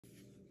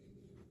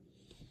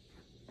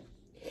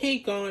Hey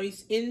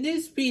guys, in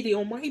this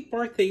video, my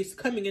birthday is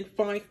coming in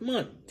 5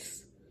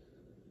 months.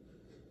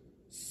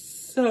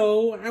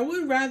 So, I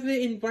would rather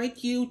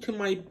invite you to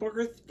my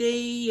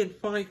birthday in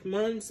 5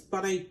 months,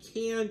 but I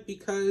can't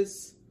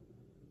because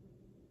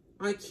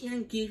I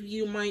can't give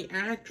you my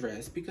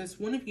address because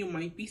one of you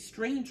might be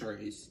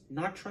strangers,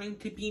 not trying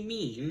to be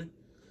mean.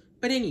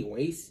 But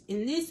anyways,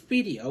 in this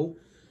video,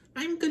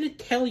 I'm gonna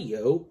tell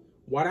you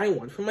what I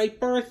want for my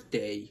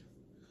birthday.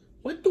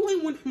 What do I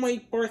want for my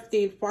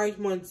birthday in 5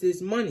 months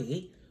is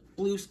money,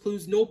 Blue's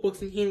Clues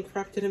notebooks and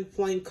handcrafted and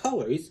flying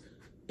colors,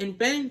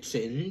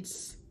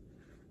 inventions,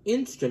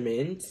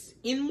 instruments,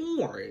 and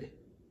more.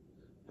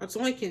 That's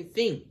all I can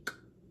think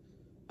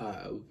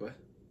of.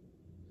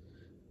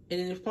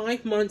 And in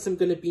 5 months, I'm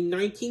gonna be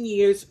 19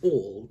 years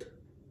old.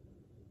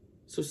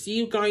 So see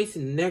you guys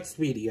in the next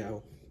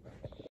video.